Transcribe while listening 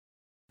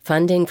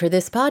Funding for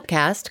this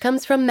podcast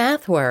comes from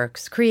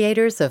MathWorks,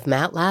 creators of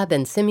MATLAB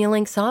and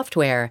Simulink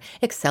software,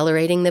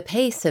 accelerating the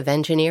pace of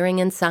engineering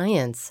and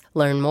science.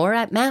 Learn more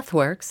at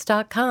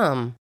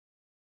mathworks.com.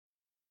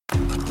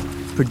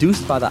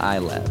 Produced by the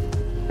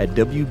iLab at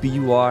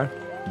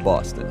WBUR,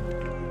 Boston.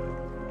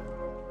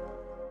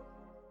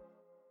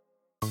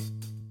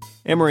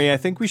 Emery, I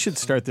think we should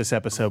start this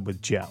episode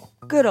with Joe.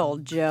 Good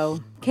old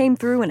Joe. Came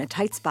through in a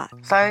tight spot.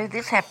 So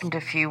this happened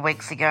a few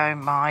weeks ago.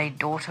 My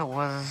daughter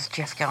was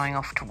just going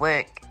off to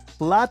work.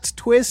 Plot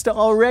twist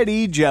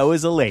already, Joe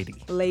is a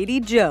lady. Lady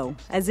Joe,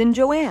 as in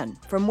Joanne,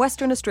 from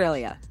Western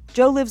Australia.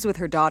 Joe lives with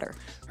her daughter.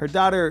 Her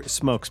daughter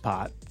smokes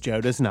pot.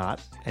 Joe does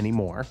not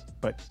anymore,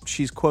 but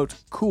she's, quote,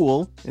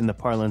 cool in the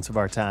parlance of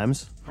our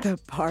times. The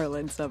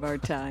parlance of our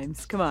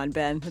times. Come on,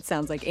 Ben. That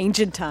sounds like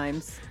ancient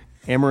times.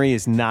 Amory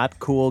is not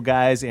cool,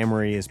 guys.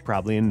 Amory is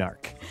probably a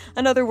narc.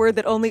 Another word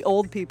that only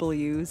old people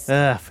use.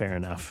 Fair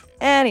enough.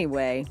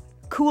 Anyway,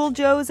 cool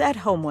Joe's at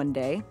home one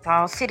day.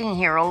 I was sitting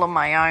here all on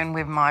my own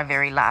with my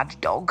very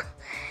large dog,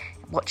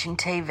 watching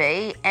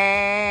TV,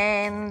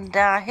 and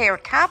I hear a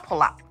car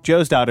pull up.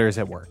 Joe's daughter is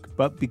at work,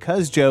 but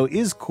because Joe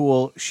is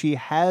cool, she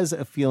has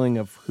a feeling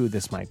of who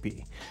this might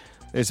be.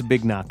 There's a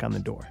big knock on the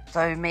door.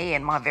 So me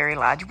and my very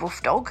large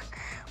wolf dog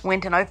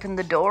went and opened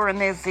the door, and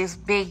there's this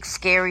big,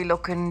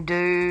 scary-looking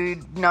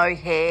dude, no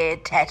hair,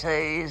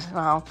 tattoos,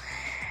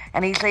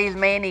 and he sees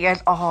me and he goes,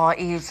 "Oh,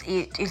 is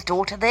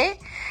daughter there?"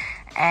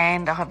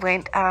 And I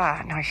went,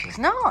 "No, she's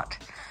not."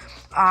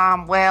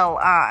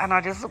 And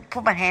I just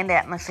put my hand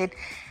out and I said,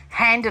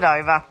 "Hand it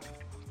over."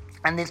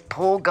 And this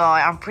poor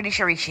guy, I'm pretty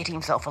sure he shit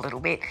himself a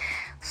little bit,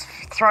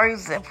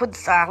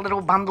 puts a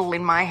little bundle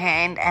in my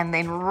hand and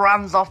then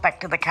runs off back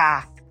to the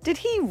car. Did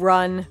he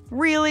run?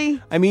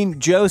 Really? I mean,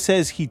 Joe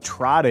says he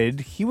trotted.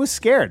 He was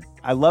scared.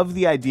 I love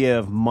the idea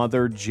of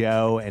Mother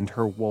Joe and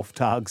her wolf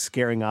dog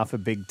scaring off a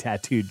big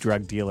tattooed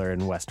drug dealer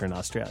in Western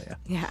Australia.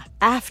 Yeah,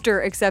 after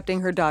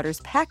accepting her daughter's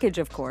package,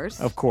 of course.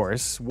 Of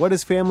course. What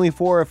is family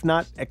for if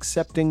not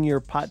accepting your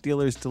pot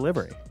dealer's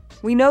delivery?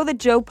 We know that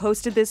Joe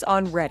posted this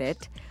on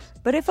Reddit,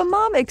 but if a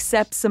mom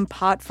accepts some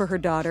pot for her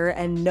daughter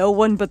and no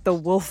one but the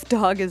wolf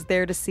dog is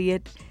there to see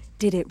it,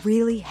 did it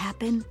really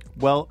happen?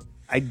 Well,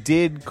 I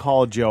did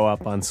call Joe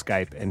up on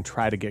Skype and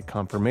try to get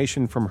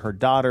confirmation from her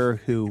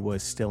daughter, who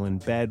was still in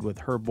bed with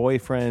her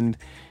boyfriend.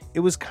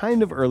 It was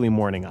kind of early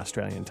morning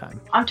Australian time.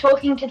 I'm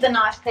talking to the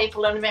nice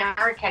people in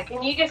America.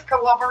 Can you just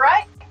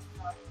cooperate?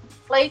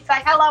 Please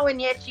say hello, and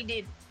yes, she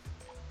did.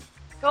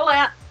 Call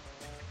out.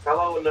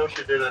 Hello, and no,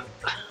 she didn't.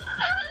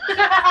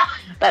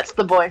 That's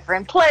the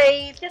boyfriend.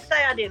 Please, just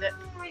say I did it.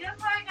 Just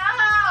say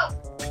no.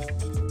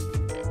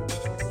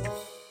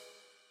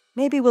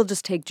 Maybe we'll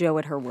just take Joe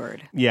at her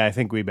word. Yeah, I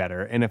think we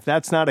better. And if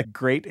that's not a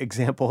great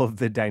example of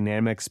the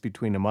dynamics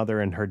between a mother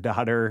and her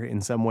daughter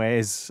in some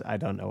ways, I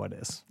don't know what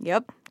is.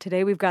 Yep.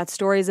 Today we've got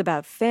stories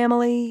about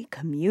family,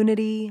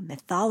 community,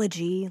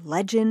 mythology,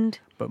 legend.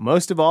 But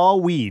most of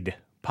all, weed.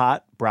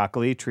 Pot,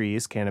 broccoli,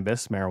 trees,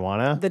 cannabis,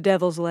 marijuana. The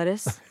devil's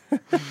lettuce.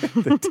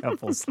 The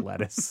devil's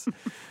lettuce.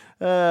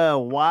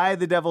 Why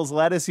the devil's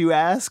lettuce, you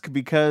ask?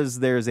 Because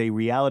there's a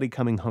reality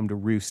coming home to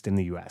roost in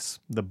the U.S.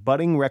 The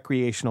budding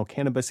recreational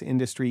cannabis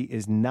industry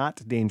is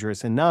not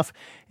dangerous enough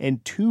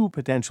and too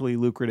potentially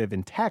lucrative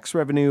in tax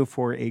revenue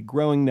for a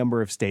growing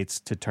number of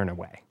states to turn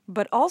away.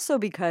 But also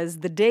because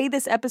the day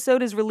this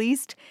episode is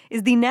released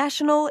is the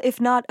national, if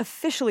not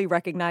officially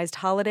recognized,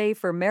 holiday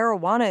for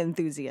marijuana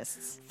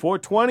enthusiasts.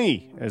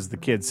 420, as the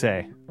kids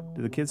say.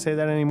 Do the kids say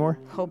that anymore?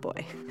 Oh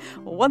boy.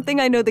 Well, one thing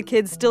I know the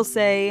kids still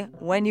say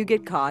when you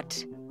get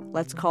caught.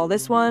 Let's call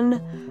this one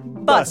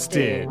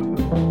Busted.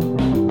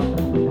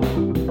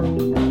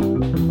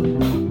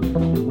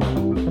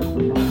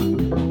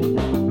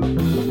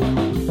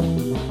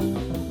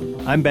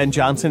 I'm Ben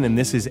Johnson, and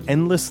this is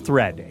Endless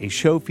Thread, a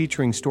show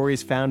featuring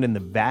stories found in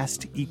the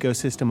vast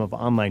ecosystem of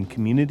online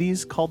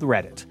communities called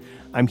Reddit.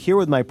 I'm here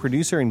with my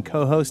producer and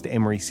co-host,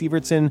 Amory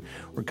Sievertson.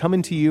 We're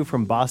coming to you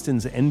from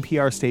Boston's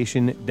NPR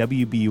station,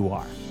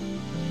 WBUR.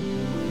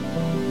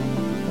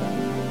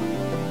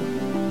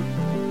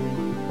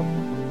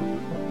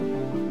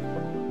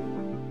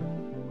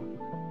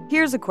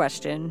 Here's a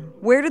question.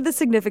 Where did the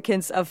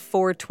significance of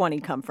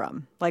 420 come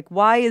from? Like,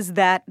 why is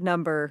that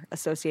number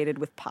associated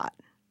with pot?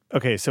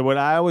 Okay, so what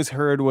I always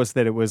heard was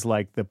that it was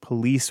like the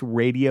police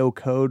radio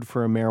code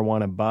for a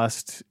marijuana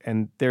bust,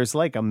 and there's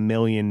like a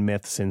million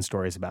myths and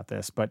stories about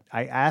this, but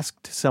I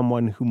asked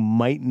someone who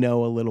might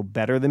know a little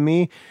better than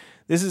me.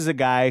 This is a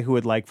guy who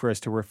would like for us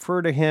to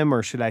refer to him,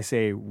 or should I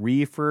say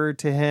refer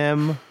to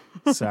him?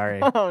 Sorry.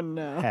 Oh,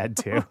 no. Had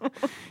to.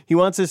 He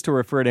wants us to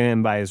refer to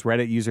him by his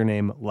Reddit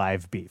username,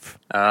 LiveBeef.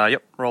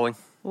 Yep, rolling.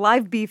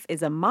 LiveBeef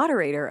is a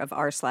moderator of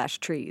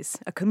r/trees,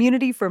 a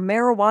community for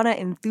marijuana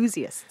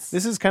enthusiasts.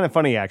 This is kind of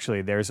funny,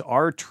 actually. There's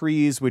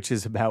R-Trees, which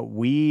is about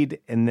weed,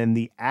 and then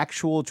the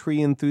actual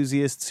tree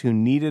enthusiasts who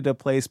needed a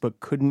place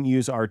but couldn't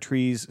use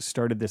R-Trees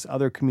started this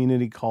other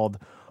community called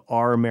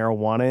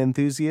R-Marijuana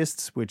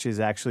Enthusiasts, which is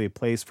actually a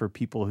place for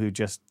people who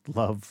just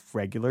love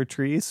regular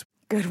trees.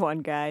 Good one,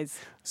 guys.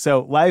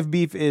 So Live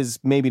Beef is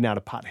maybe not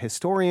a pot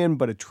historian,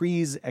 but a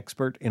trees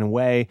expert in a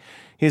way.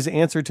 His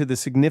answer to the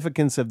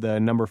significance of the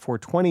number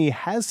 420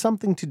 has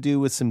something to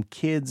do with some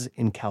kids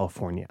in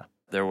California.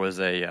 There was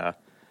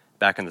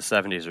back in the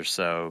 70s or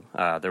so,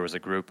 there was a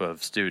group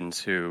of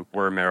students who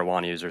were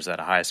marijuana users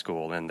at a high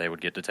school, and they would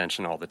get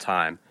detention all the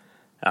time.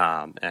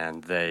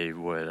 And they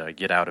would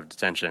get out of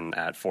detention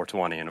at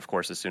 420, and of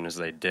course, as soon as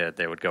they did,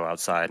 they would go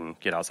outside and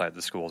get outside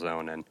the school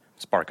zone and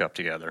spark up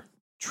together.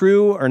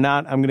 True or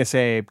not, I'm going to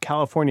say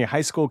California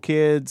high school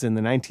kids in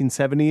the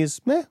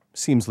 1970s,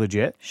 seems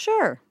legit.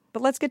 Sure,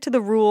 but let's get to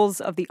the rules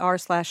of the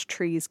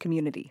r/trees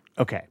community.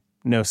 Okay,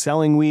 no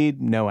selling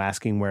weed, no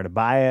asking where to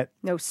buy it.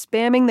 No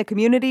spamming the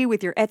community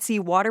with your Etsy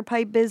water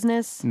pipe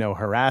business. No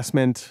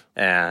harassment.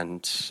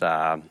 And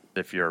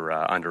if you're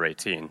under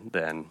 18,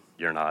 then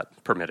you're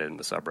not permitted in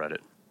the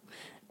subreddit.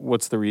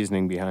 What's the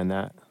reasoning behind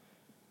that?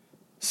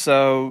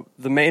 So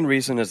the main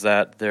reason is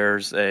that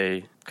there's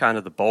kind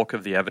of the bulk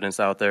of the evidence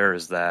out there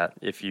is that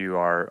if you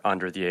are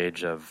under the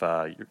age of,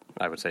 I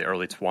would say,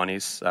 early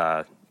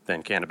 20s,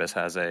 then cannabis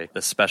has a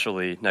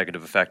especially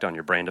negative effect on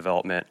your brain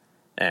development.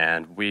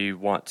 And we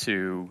want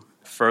to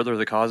further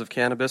the cause of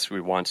cannabis.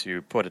 We want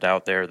to put it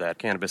out there that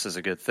cannabis is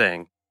a good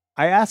thing.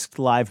 I asked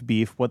Live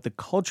Beef what the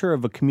culture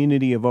of a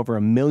community of over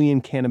 1 million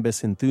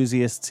cannabis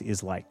enthusiasts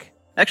is like.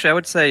 Actually, I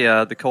would say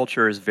the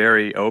culture is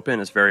very open,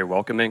 it's very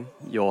welcoming.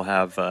 You'll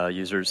have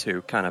users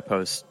who kind of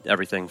post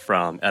everything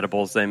from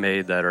edibles they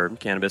made that are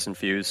cannabis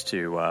infused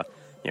to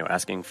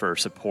asking for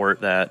support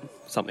that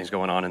something's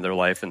going on in their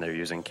life and they're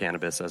using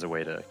cannabis as a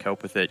way to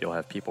cope with it. You'll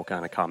have people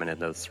kind of comment in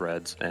those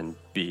threads and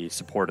be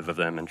supportive of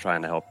them and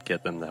trying to help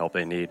get them the help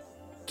they need.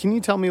 Can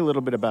you tell me a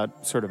little bit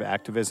about sort of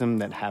activism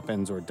that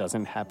happens or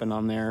doesn't happen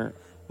on there?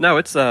 No,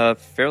 it's a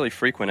fairly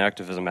frequent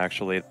activism,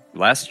 actually.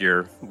 Last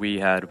year, we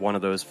had one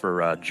of those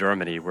for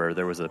Germany, where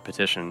there was a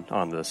petition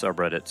on the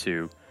subreddit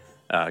to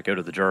go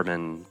to the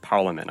German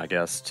parliament, I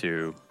guess,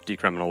 to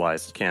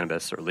decriminalize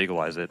cannabis or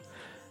legalize it.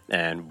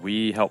 And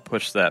we helped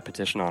push that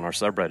petition on our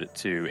subreddit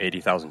to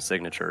 80,000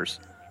 signatures.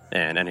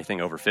 And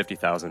anything over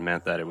 50,000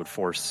 meant that it would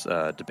force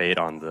debate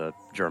on the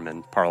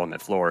German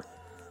parliament floor.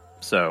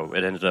 So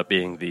it ended up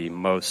being the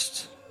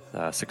most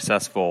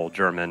successful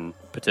German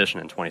petition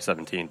in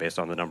 2017 based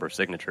on the number of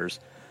signatures.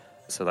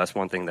 So that's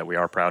one thing that we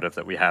are proud of,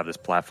 that we have this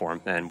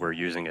platform and we're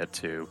using it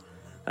to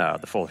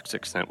the fullest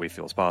extent we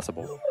feel is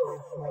possible.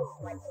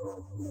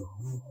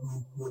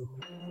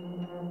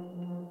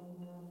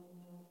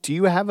 Do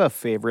you have a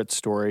favorite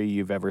story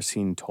you've ever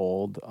seen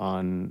told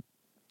on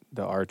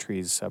the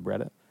R-Trees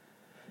subreddit?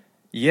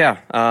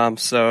 Yeah,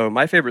 so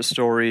my favorite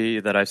story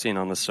that I've seen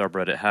on the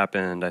subreddit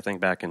happened, I think,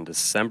 back in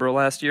December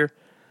last year.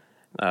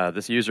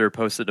 This user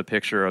posted a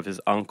picture of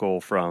his uncle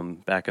from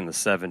back in the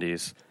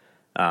 70s,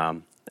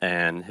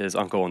 and his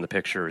uncle in the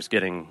picture is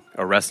getting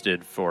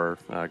arrested for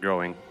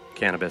growing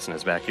cannabis in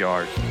his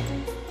backyard.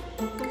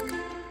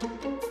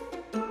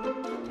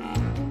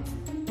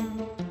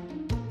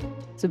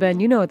 So, Ben,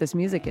 you know what this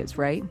music is,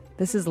 right?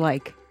 This is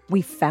like,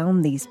 we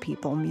found these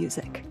people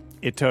music.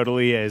 It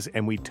totally is,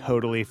 and we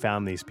totally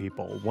found these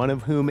people, one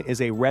of whom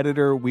is a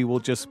Redditor we will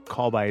just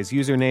call by his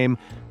username,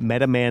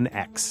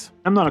 MetamanX.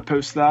 I'm not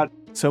opposed to that.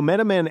 So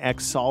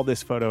MetamanX saw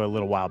this photo a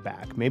little while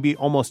back, maybe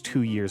almost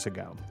 2 years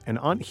ago, and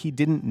Aunt he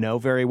didn't know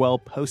very well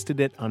posted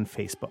it on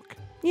Facebook.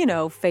 You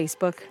know,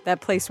 Facebook,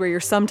 that place where you're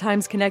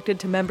sometimes connected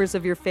to members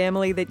of your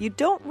family that you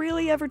don't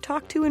really ever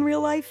talk to in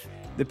real life.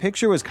 The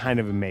picture was kind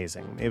of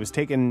amazing. It was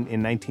taken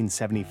in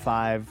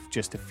 1975,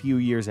 just a few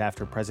years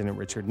after President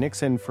Richard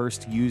Nixon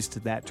first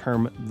used that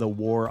term, the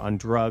war on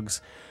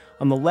drugs.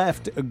 On the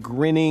left, a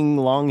grinning,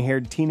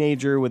 long-haired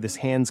teenager with his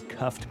hands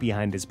cuffed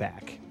behind his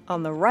back.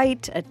 On the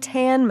right, a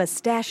tan,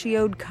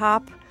 mustachioed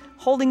cop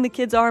holding the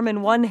kid's arm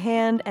in one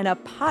hand and a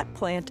pot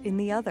plant in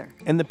the other.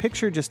 And the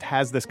picture just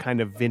has this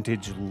kind of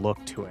vintage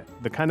look to it,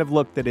 the kind of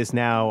look that is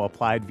now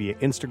applied via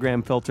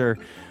Instagram filter.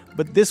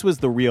 But this was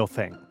the real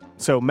thing.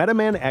 So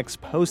MetamanX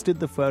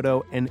posted the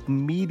photo, and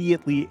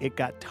immediately it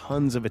got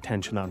tons of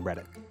attention on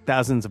Reddit.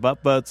 Thousands of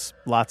upvotes,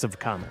 lots of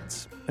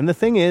comments. And the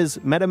thing is,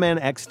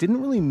 MetamanX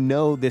didn't really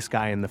know this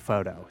guy in the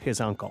photo,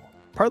 his uncle.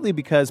 Partly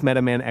because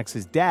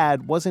MetamanX's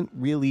dad wasn't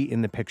really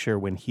in the picture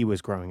when he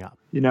was growing up.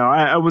 You know,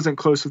 I wasn't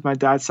close with my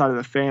dad's side of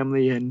the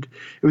family, and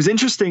it was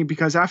interesting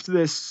because after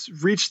this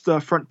reached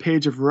the front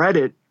page of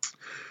Reddit,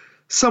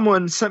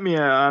 someone sent me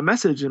a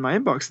message in my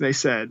inbox, and they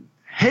said,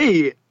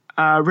 "Hey,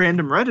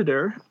 random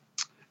Redditor,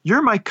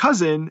 you're my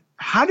cousin.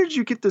 How did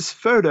you get this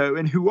photo,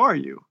 and who are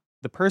you?"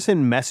 The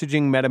person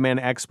messaging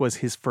MetamanX was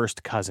his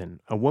first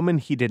cousin, a woman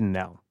he didn't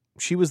know.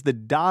 She was the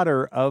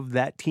daughter of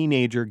that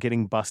teenager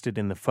getting busted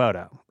in the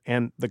photo,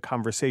 and the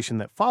conversation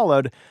that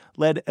followed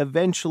led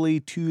eventually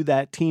to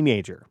that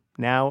teenager,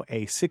 now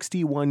a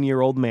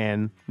 61-year-old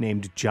man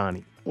named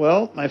Johnny.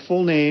 Well, my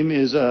full name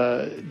is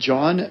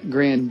John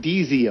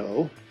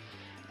Grandizio.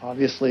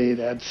 Obviously,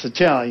 that's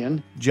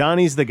Italian.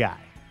 Johnny's the guy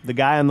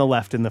on the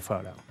left in the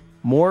photo.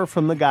 More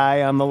from the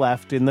guy on the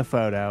left in the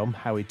photo,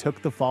 how he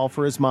took the fall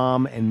for his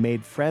mom and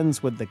made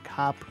friends with the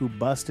cop who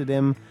busted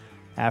him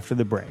after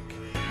the break.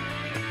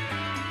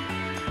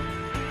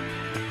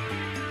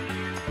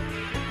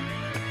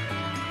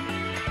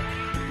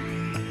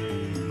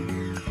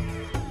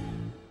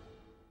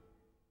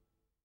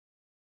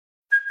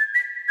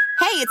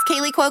 it's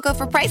Kaylee Cuoco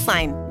for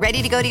Priceline.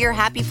 Ready to go to your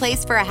happy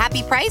place for a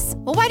happy price?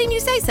 Well, why didn't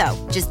you say so?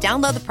 Just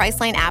download the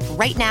Priceline app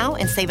right now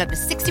and save up to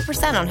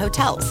 60% on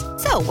hotels.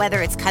 So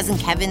whether it's Cousin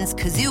Kevin's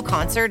Kazoo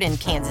Concert in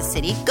Kansas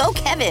City, go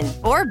Kevin,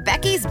 or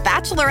Becky's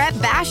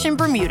Bachelorette Bash in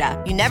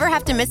Bermuda, you never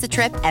have to miss a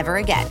trip ever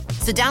again.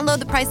 So download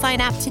the Priceline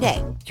app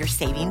today. Your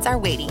savings are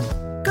waiting.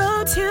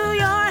 Go to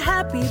your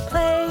happy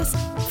place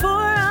for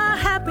a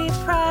happy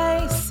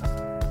price.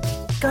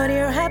 Go to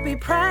your happy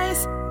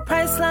price,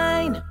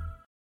 Priceline.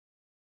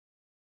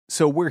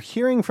 So we're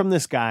hearing from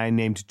this guy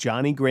named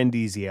Johnny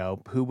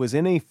Grandizio, who was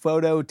in a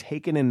photo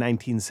taken in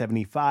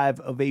 1975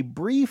 of a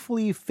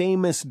briefly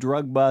famous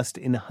drug bust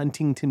in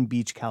Huntington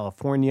Beach,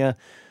 California,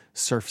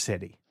 Surf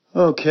City.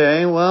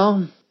 Okay,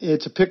 well,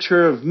 it's a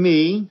picture of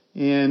me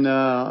and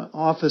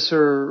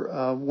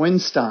Officer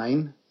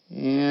Weinstein,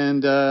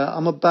 and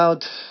I'm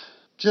about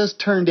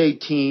just turned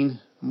 18.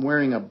 I'm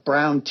wearing a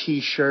brown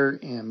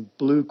T-shirt and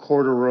blue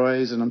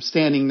corduroys, and I'm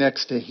standing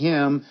next to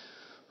him,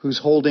 who's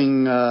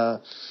holding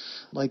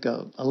like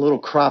a little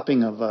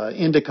cropping of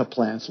indica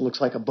plants. It looks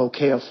like a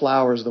bouquet of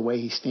flowers the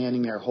way he's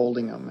standing there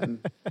holding them.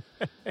 And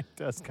it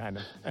does kind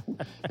of.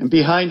 And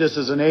behind us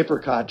is an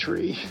apricot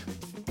tree.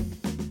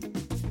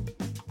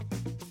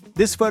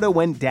 This photo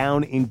went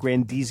down in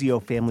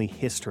Grandizio family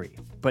history,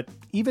 but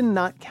even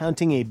not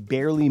counting a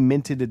barely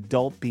minted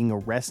adult being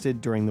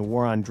arrested during the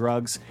war on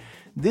drugs,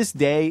 this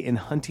day in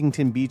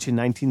Huntington Beach in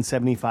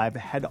 1975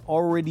 had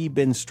already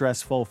been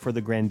stressful for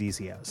the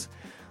Grandizios.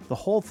 The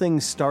whole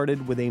thing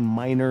started with a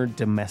minor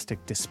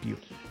domestic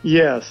dispute.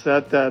 Yes,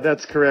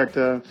 that's correct.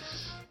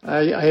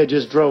 I had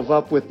just drove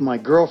up with my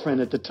girlfriend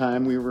at the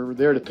time. We were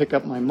there to pick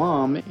up my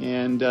mom,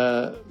 and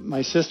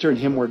my sister and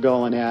him were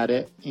going at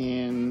it.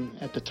 And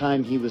at the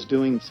time, he was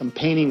doing some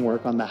painting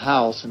work on the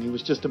house, and he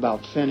was just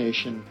about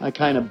finished. And I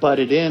kind of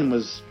butted in,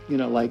 was,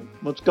 like,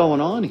 what's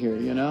going on here,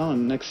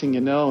 And next thing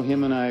you know,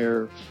 him and I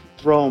are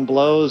throwing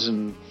blows,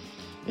 and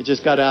it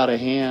just got out of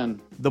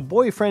hand. The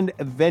boyfriend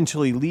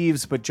eventually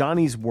leaves, but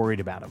Johnny's worried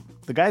about him.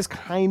 The guy's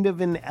kind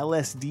of an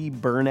LSD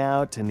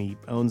burnout, and he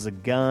owns a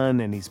gun,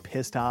 and he's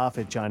pissed off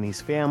at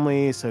Johnny's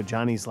family. So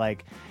Johnny's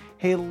like,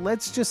 hey,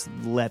 let's just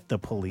let the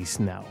police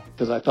know.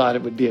 Because I thought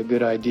it would be a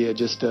good idea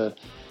just to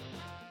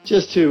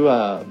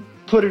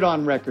put it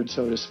on record,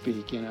 so to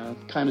speak,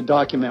 kind of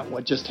document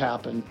what just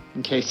happened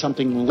in case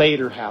something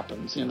later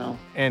happens,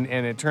 And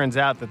it turns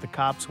out that the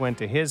cops went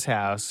to his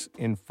house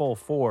in full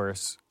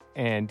force,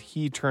 and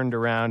he turned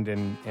around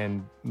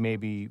and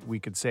maybe we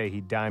could say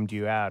he dimed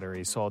you out, or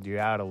he sold you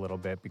out a little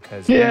bit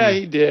because... Yeah,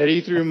 he did.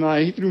 He threw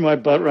my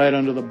butt right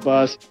under the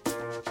bus.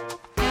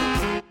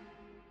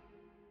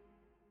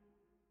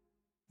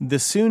 The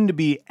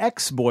soon-to-be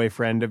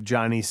ex-boyfriend of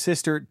Johnny's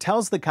sister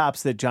tells the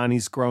cops that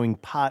Johnny's growing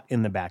pot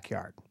in the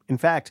backyard. In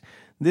fact,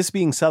 this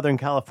being Southern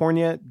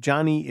California,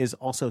 Johnny is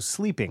also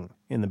sleeping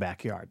in the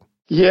backyard.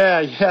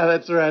 Yeah,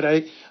 that's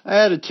right. I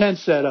had a tent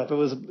set up. It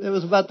was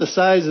about the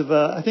size of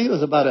I think it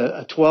was about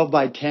a 12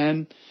 by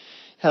 10.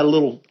 Had a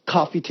little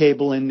coffee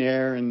table in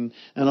there and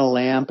a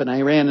lamp, and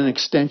I ran an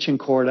extension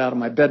cord out of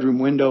my bedroom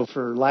window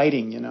for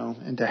lighting,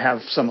 and to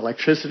have some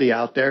electricity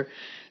out there.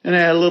 And I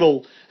had a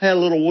little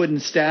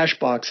wooden stash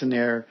box in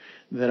there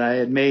that I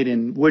had made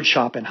in wood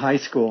shop in high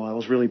school. I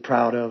was really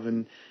proud of,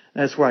 and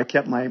that's where I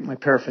kept my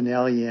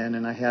paraphernalia in,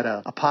 and I had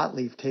a pot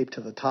leaf taped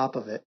to the top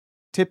of it.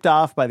 Tipped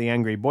off by the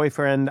angry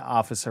boyfriend,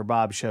 Officer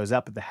Bob shows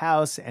up at the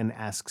house and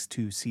asks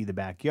to see the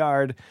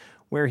backyard,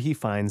 where he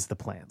finds the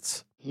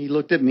plants. He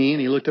looked at me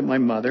and he looked at my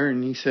mother,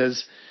 and he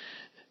says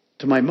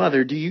to my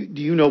mother, do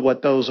you know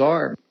what those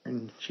are?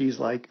 And she's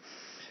like,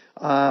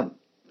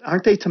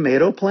 aren't they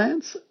tomato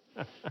plants?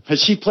 And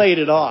she played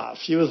it off.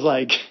 She was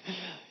like,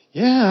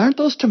 yeah, aren't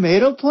those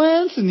tomato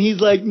plants? And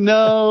he's like,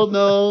 no.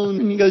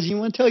 And he goes, you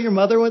want to tell your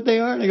mother what they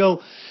are? And I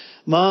go,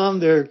 Mom,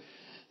 they're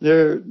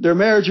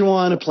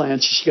marijuana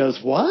plants. She goes,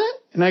 what?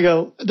 And I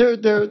go,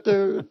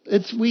 they're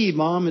it's weed,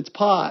 Mom, it's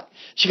pot.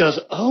 She goes,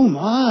 oh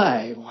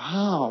my,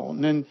 wow.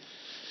 And then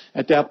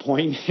at that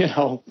point,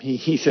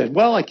 he said,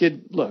 well, I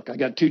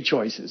got two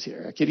choices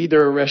here. I could either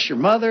arrest your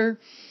mother,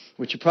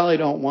 which you probably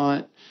don't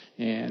want,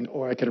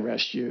 or I could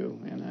arrest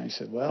you. And I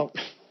said, well,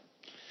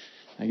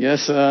 I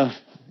guess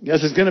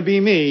it's going to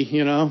be me,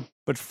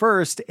 But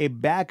first, a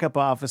backup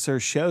officer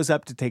shows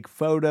up to take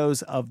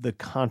photos of the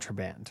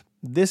contraband.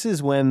 This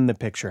is when the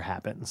picture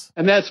happens.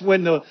 And that's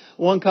when the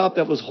one cop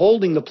that was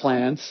holding the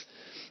plants,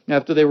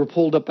 after they were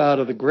pulled up out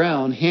of the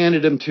ground,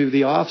 handed them to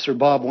the officer,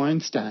 Bob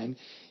Weinstein,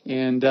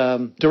 and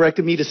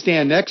directed me to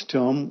stand next to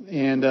him.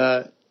 And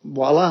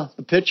voila,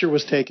 the picture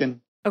was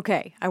taken.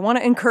 Okay, I want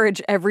to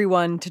encourage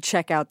everyone to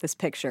check out this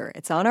picture.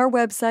 It's on our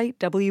website,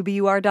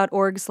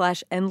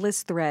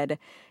 wbur.org/endlessthread,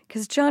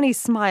 because Johnny's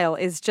smile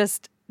is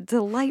just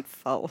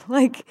delightful.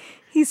 Like,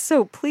 he's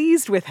so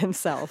pleased with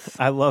himself.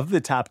 I love the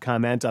top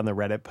comment on the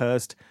Reddit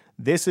post.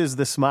 This is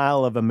the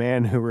smile of a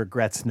man who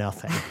regrets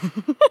nothing.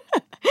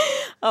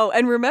 Oh,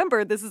 and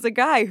remember, this is a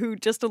guy who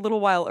just a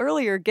little while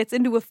earlier gets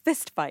into a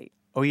fist fight.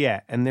 Oh,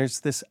 yeah, and there's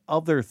this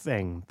other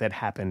thing that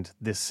happened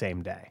this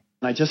same day.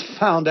 I just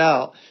found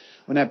out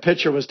when that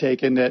picture was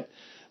taken that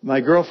My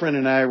girlfriend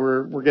and I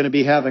were going to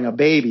be having a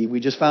baby.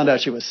 We just found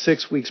out she was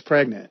 6 weeks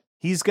pregnant.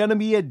 He's going to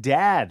be a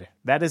dad.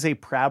 That is a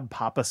proud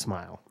papa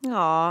smile.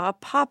 Aw, a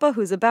papa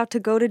who's about to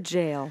go to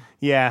jail.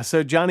 Yeah,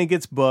 so Johnny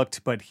gets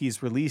booked, but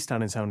he's released on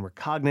his own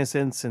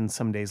recognizance, and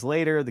some days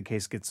later, the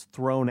case gets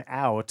thrown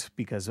out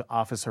because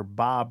Officer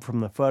Bob from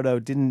the photo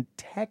didn't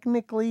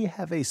technically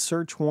have a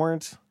search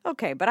warrant.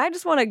 Okay, but I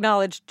just want to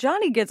acknowledge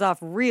Johnny gets off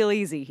real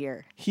easy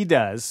here. He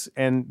does,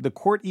 and the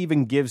court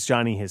even gives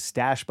Johnny his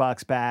stash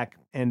box back,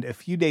 and a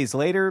few days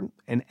later,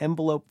 an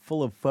envelope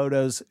full of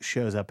photos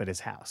shows up at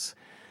his house.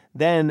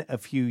 Then, a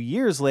few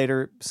years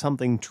later,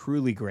 something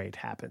truly great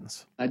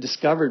happens. I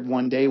discovered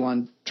one day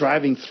when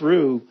driving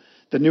through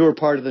the newer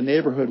part of the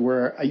neighborhood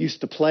where I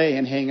used to play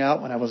and hang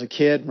out when I was a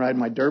kid and ride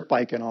my dirt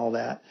bike and all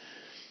that.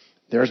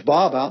 There's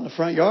Bob out in the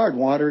front yard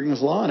watering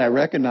his lawn. I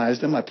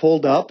recognized him. I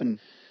pulled up and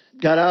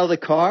got out of the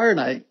car and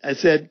I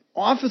said,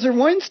 "Officer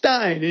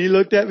Weinstein." And he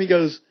looked at me,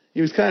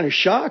 he was kind of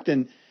shocked.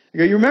 And I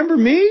go, "You remember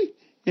me?"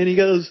 And he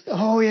goes,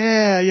 "Oh,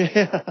 yeah.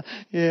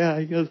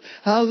 He goes,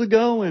 "How's it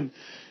going?"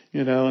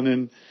 And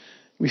then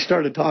we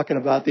started talking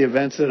about the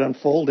events that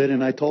unfolded,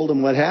 and I told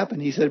him what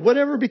happened. He said,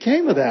 "Whatever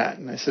became of that?"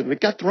 And I said, "It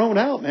got thrown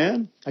out,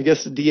 man. I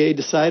guess the DA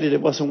decided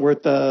it wasn't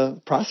worth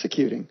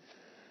prosecuting."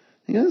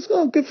 He goes,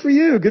 "Oh, good for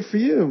you.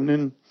 And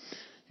then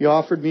he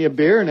offered me a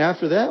beer, and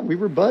after that, we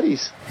were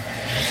buddies.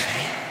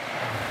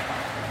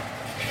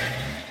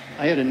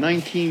 I had a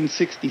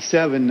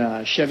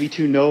 1967 Chevy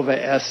 2 Nova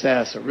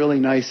SS, a really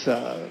nice,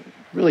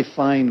 really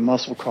fine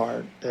muscle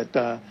car that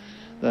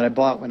I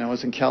bought when I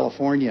was in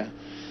California.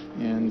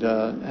 And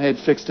I had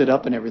fixed it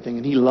up and everything,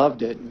 and he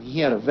loved it. And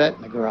he had a vet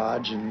in the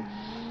garage, and,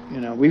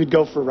 we would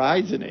go for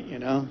rides in it,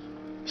 As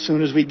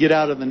soon as we'd get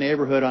out of the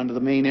neighborhood onto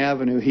the main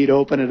avenue, he'd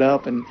open it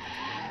up and,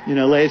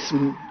 lay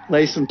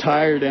some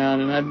tire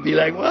down, and I'd be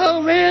like,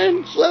 "Whoa,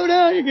 man, slow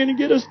down, you're going to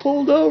get us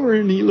pulled over."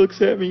 And he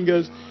looks at me and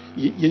goes,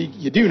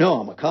 You do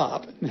know I'm a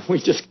cop." And we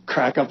just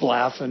crack up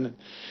laughing.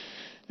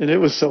 And it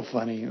was so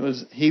funny.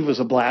 He was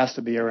a blast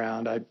to be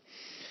around.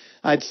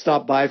 I'd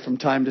stop by from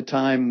time to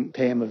time,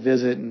 pay him a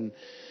visit, and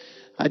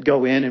I'd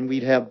go in and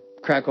we'd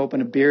crack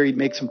open a beer. He'd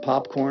make some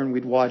popcorn.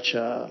 We'd watch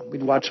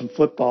some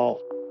football.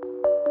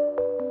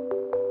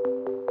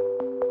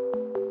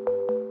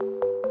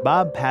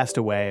 Bob passed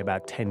away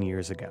about 10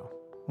 years ago.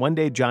 One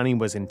day, Johnny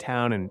was in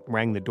town and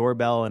rang the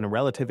doorbell, and a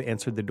relative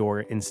answered the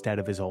door instead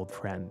of his old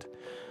friend.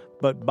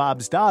 But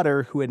Bob's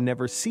daughter, who had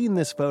never seen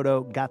this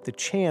photo, got the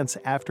chance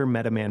after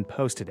Metaman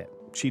posted it.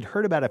 She'd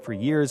heard about it for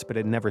years, but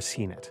had never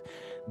seen it.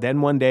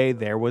 Then one day,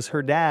 there was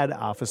her dad,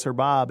 Officer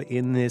Bob,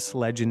 in this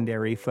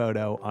legendary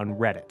photo on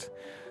Reddit.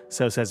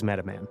 So says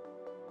Metaman.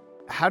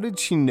 How did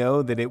she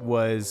know that it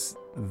was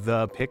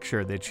the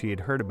picture that she had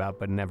heard about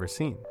but never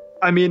seen?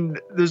 I mean,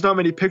 there's not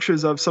many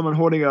pictures of someone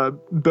holding a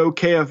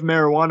bouquet of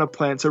marijuana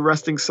plants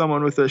arresting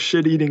someone with a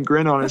shit-eating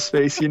grin on his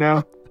face,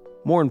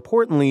 More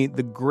importantly,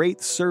 the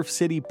great Surf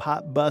City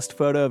pot bust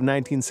photo of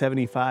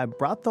 1975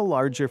 brought the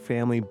larger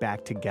family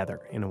back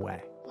together in a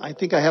way. I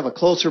think I have a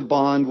closer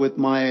bond with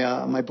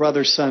my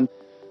brother's son,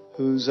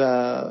 who's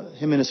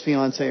him and his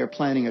fiance are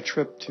planning a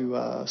trip to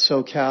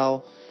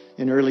SoCal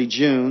in early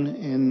June,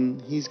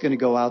 and he's going to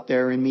go out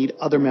there and meet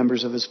other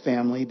members of his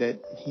family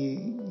that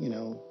he,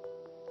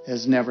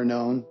 has never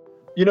known.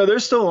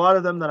 There's still a lot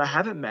of them that I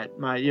haven't met.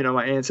 My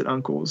aunts and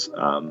uncles.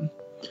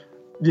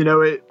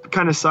 It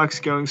kind of sucks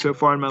going so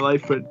far in my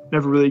life, but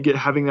never really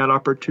having that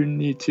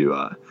opportunity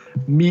to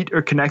meet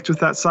or connect with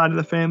that side of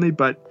the family.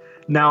 But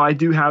now I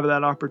do have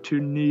that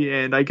opportunity,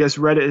 and I guess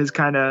Reddit has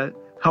kind of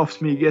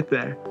helped me get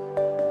there.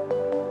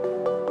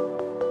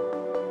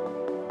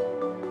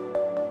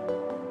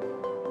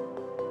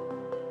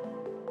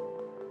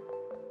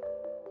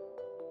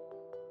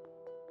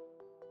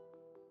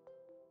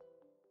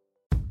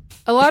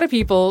 A lot of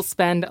people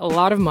spend a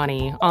lot of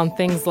money on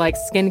things like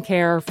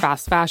skincare,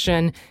 fast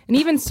fashion, and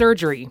even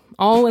surgery,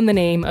 all in the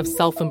name of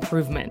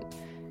self-improvement.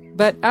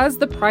 But as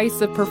the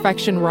price of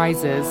perfection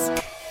rises,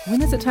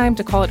 when is it time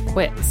to call it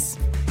quits?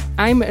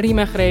 I'm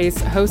Rima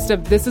Jerez, host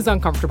of This Is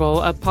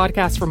Uncomfortable, a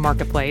podcast from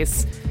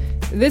Marketplace.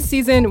 This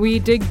season, we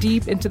dig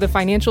deep into the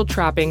financial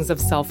trappings of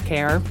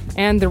self-care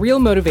and the real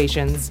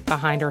motivations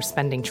behind our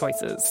spending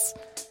choices.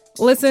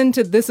 Listen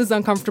to This Is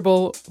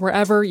Uncomfortable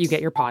wherever you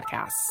get your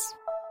podcasts.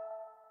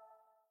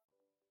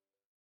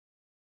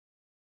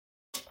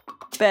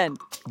 Ben.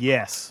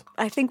 Yes.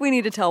 I think we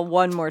need to tell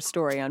one more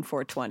story on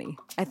 420.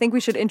 I think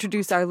we should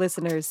introduce our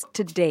listeners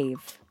to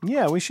Dave.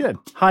 Yeah, we should.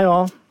 Hi,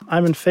 all.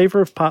 I'm in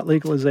favor of pot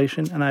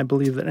legalization, and I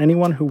believe that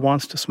anyone who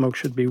wants to smoke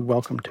should be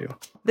welcome to.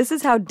 This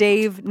is how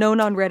Dave,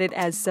 known on Reddit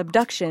as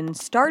Subduction,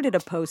 started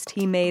a post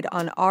he made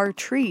on our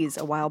trees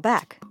a while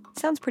back.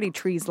 Sounds pretty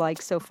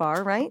trees-like so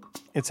far, right?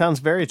 It sounds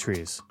very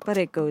trees. But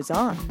it goes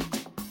on.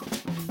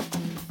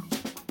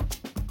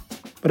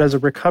 But as a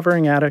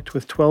recovering addict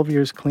with 12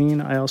 years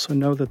clean, I also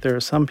know that there are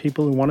some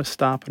people who want to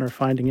stop and are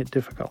finding it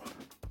difficult.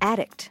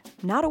 Addict.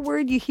 Not a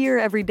word you hear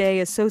every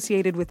day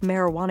associated with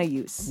marijuana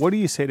use. What do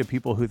you say to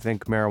people who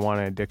think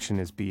marijuana addiction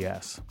is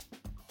BS?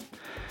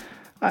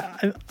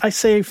 I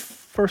say,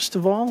 first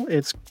of all,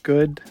 it's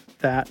good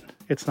that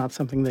it's not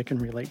something they can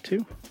relate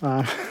to.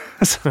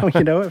 So,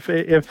 if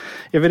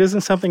it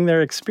isn't something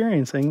they're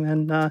experiencing,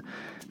 then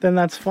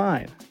that's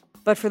fine.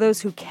 But for those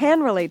who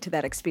can relate to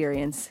that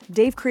experience,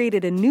 Dave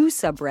created a new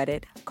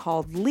subreddit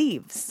called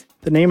Leaves.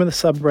 The name of the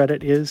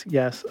subreddit is,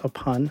 yes, a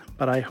pun,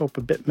 but I hope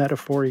a bit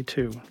metaphor-y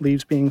too.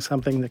 Leaves being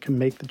something that can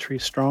make the tree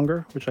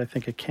stronger, which I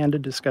think a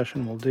candid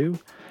discussion will do,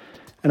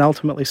 and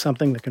ultimately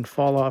something that can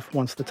fall off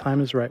once the time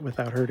is right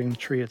without hurting the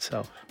tree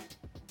itself.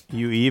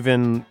 You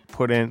even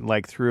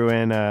threw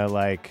in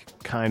a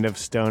kind of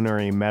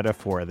stonery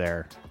metaphor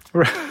there.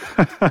 Yeah,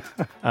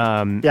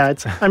 I'm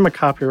a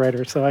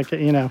copywriter, so I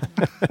can,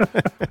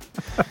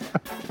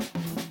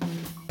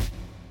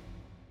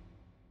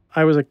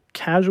 I was a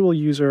casual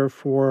user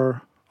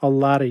for a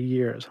lot of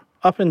years,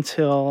 up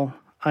until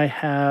I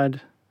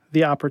had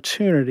the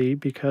opportunity,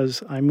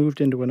 because I moved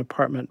into an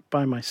apartment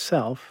by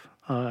myself,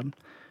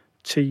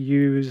 to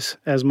use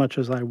as much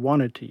as I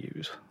wanted to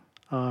use.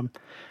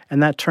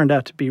 And that turned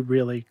out to be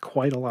really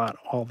quite a lot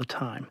all the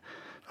time.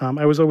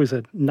 I was always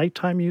a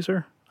nighttime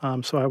user.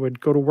 So I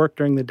would go to work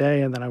during the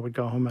day, and then I would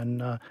go home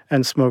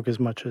and smoke as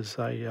much as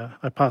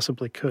I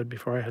possibly could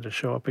before I had to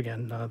show up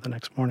again the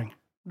next morning.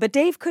 But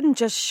Dave couldn't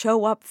just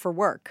show up for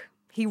work.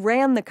 He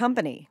ran the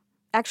company.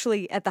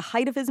 Actually, at the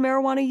height of his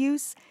marijuana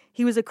use,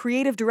 he was a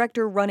creative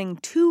director running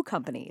 2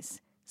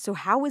 companies. So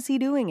how was he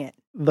doing it?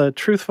 The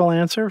truthful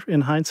answer,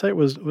 in hindsight,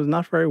 was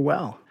not very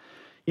well.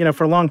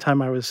 For a long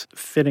time, I was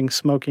fitting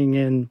smoking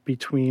in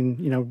between,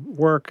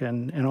 work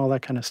and all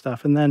that kind of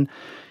stuff. And then,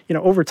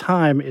 over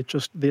time, it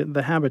just,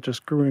 the habit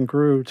just grew and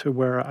grew to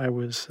where I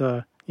was,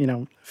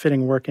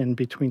 fitting work in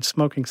between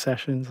smoking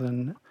sessions.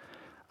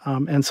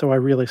 And so I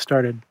really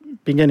started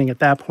beginning at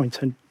that point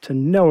to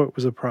know it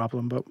was a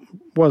problem, but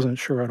wasn't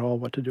sure at all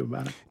what to do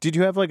about it. Did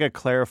you have a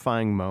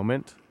clarifying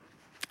moment?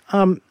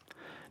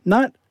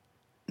 Not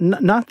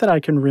that I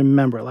can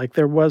remember.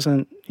 There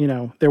wasn't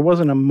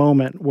a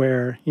moment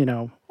where,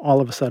 all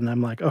of a sudden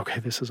I'm like, okay,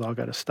 this has all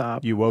got to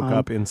stop. You woke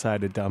up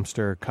inside a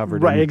dumpster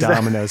covered in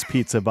Domino's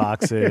pizza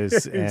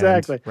boxes.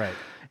 Exactly. Right.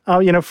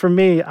 For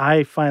me,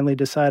 I finally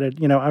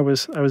decided, I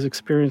was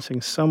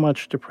experiencing so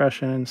much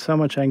depression and so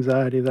much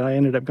anxiety that I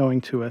ended up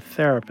going to a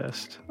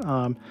therapist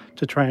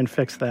to try and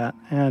fix that.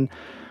 And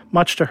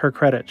much to her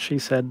credit, she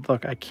said,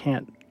 look, I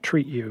can't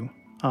treat you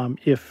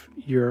if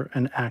you're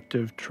an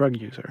active drug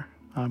user.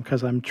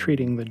 Because I'm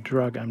treating the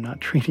drug, I'm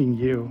not treating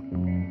you.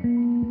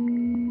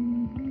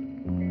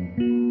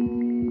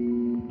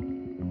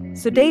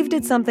 So Dave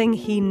did something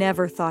he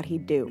never thought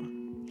he'd do.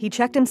 He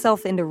checked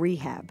himself into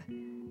rehab.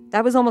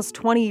 That was almost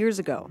 20 years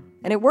ago,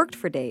 and it worked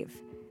for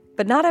Dave.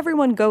 But not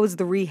everyone goes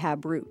the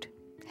rehab route,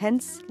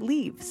 hence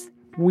Leaves.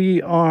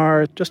 We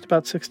are just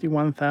about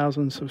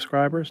 61,000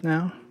 subscribers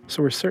now,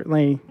 so we're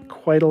certainly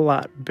quite a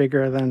lot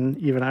bigger than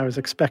even I was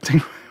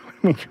expecting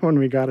when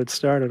we got it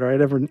started, or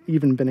I'd ever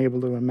even been able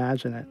to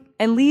imagine it.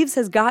 And Leaves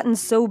has gotten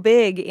so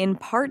big in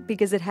part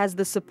because it has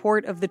the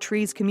support of the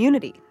Trees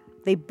community.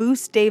 They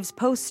boost Dave's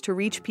posts to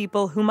reach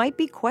people who might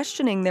be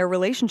questioning their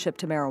relationship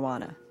to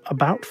marijuana.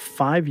 About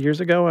 5 years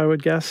ago, I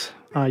would guess,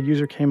 a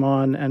user came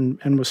on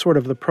and was sort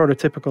of the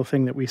prototypical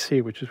thing that we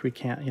see, which is I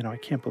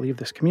can't believe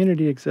this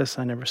community exists.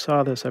 I never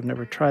saw this. I've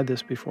never tried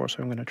this before, so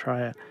I'm going to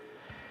try it.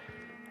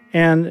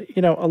 And,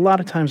 a lot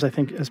of times I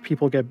think as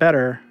people get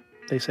better,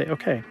 they say,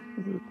 okay,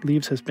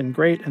 Leaves has been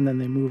great, and then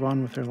they move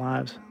on with their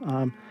lives.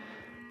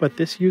 But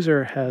this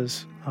user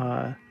has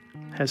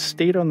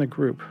stayed on the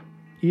group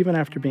even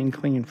after being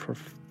clean for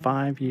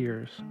 5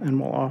 years, and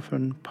will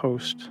often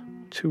post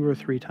 2 or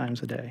 3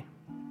 times a day,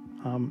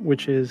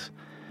 which is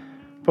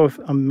both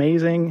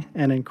amazing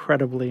and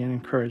incredibly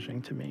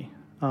encouraging to me.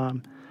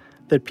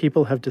 That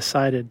people have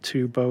decided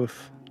to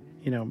both,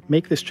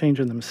 make this change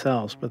in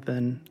themselves, but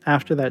then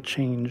after that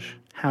change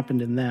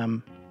happened in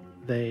them,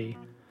 they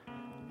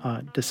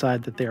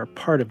decide that they are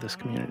part of this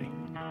community.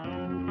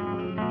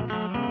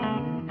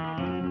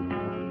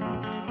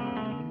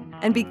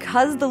 And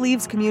because the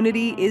Leaves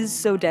community is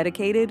so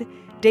dedicated,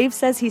 Dave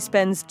says he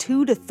spends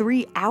 2 to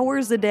 3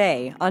 hours a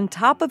day on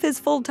top of his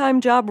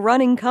full-time job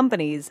running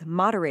companies,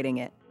 moderating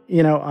it.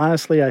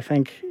 Honestly, I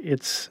think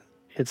it's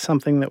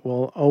something that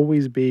will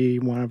always be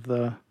one of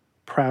the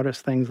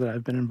proudest things that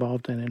I've been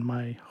involved in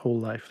my whole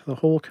life. The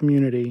whole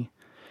community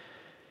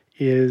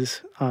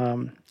is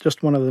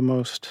just one of the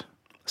most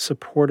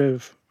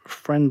supportive,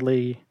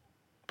 friendly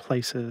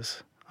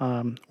places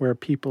where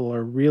people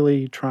are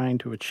really trying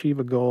to achieve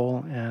a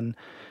goal and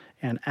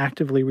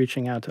actively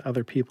reaching out to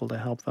other people to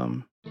help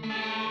them.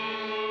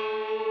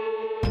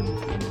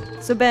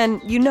 So Ben,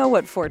 you know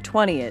what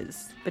 420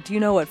 is, but do you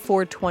know what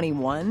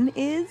 421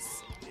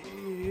 is?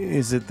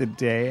 Is it the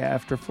day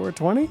after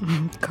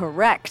 420?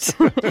 Correct.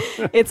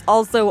 It's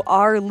also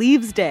our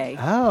Leaves Day.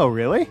 Oh,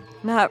 really?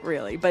 Not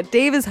really, but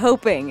Dave is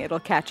hoping it'll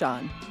catch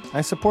on.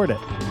 I support it.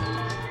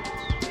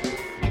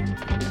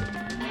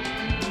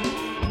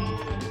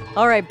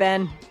 All right,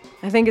 Ben.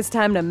 I think it's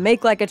time to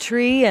make like a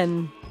tree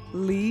and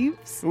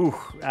leaves. Ooh,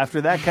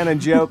 after that kind of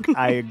joke,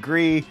 I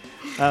agree.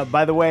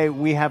 By the way,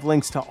 we have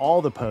links to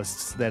all the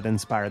posts that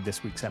inspired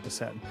this week's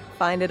episode.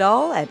 Find it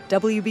all at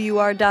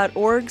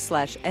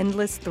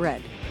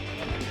wbur.org/endlessthread.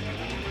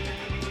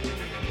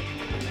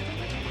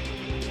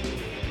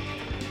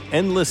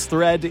 Endless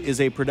Thread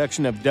is a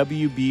production of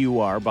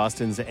WBUR,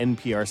 Boston's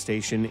NPR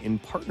station, in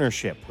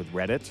partnership with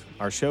Reddit.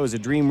 Our show is a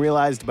dream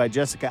realized by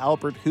Jessica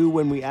Alpert, who,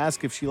 when we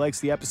ask if she likes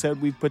the episode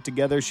we've put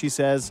together, she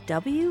says,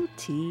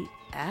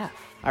 WTF.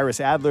 Iris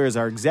Adler is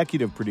our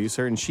executive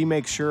producer, and she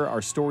makes sure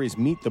our stories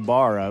meet the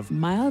bar of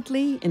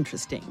mildly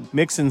interesting.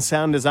 Mix and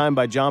sound design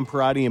by John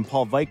Perotti and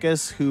Paul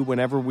Vikas, who,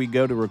 whenever we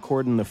go to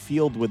record in the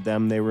field with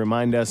them, they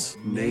remind us,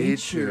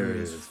 nature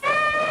is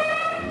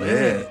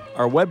lit.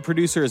 Our web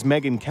producer is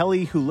Megan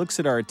Kelly, who looks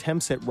at our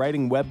attempts at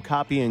writing web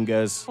copy and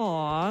goes,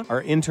 Aww.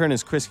 Our intern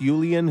is Chris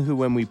Yulian, who,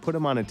 when we put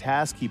him on a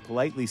task, he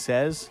politely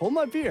says, hold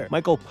my beer.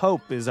 Michael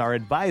Pope is our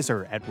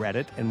advisor at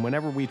Reddit, and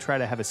whenever we try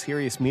to have a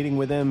serious meeting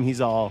with him,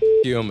 he's all,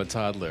 I'm a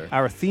toddler.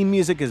 Our theme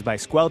music is by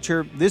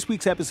Squelcher. This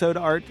week's episode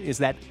art is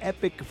that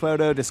epic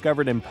photo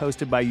discovered and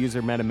posted by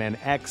user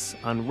MetamanX.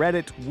 On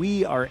Reddit,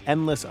 we are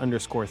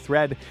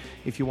endless_thread.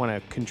 If you want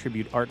to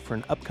contribute art for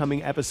an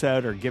upcoming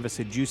episode or give us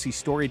a juicy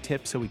story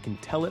tip so we can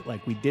tell it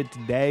like we did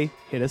today,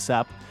 hit us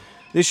up.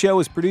 This show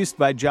is produced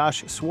by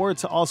Josh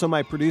Swartz, also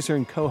my producer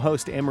and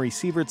co-host Amory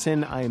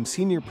Sievertson. I am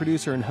senior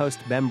producer and host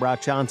Ben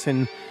Brock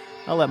Johnson.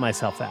 I'll let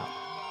myself out.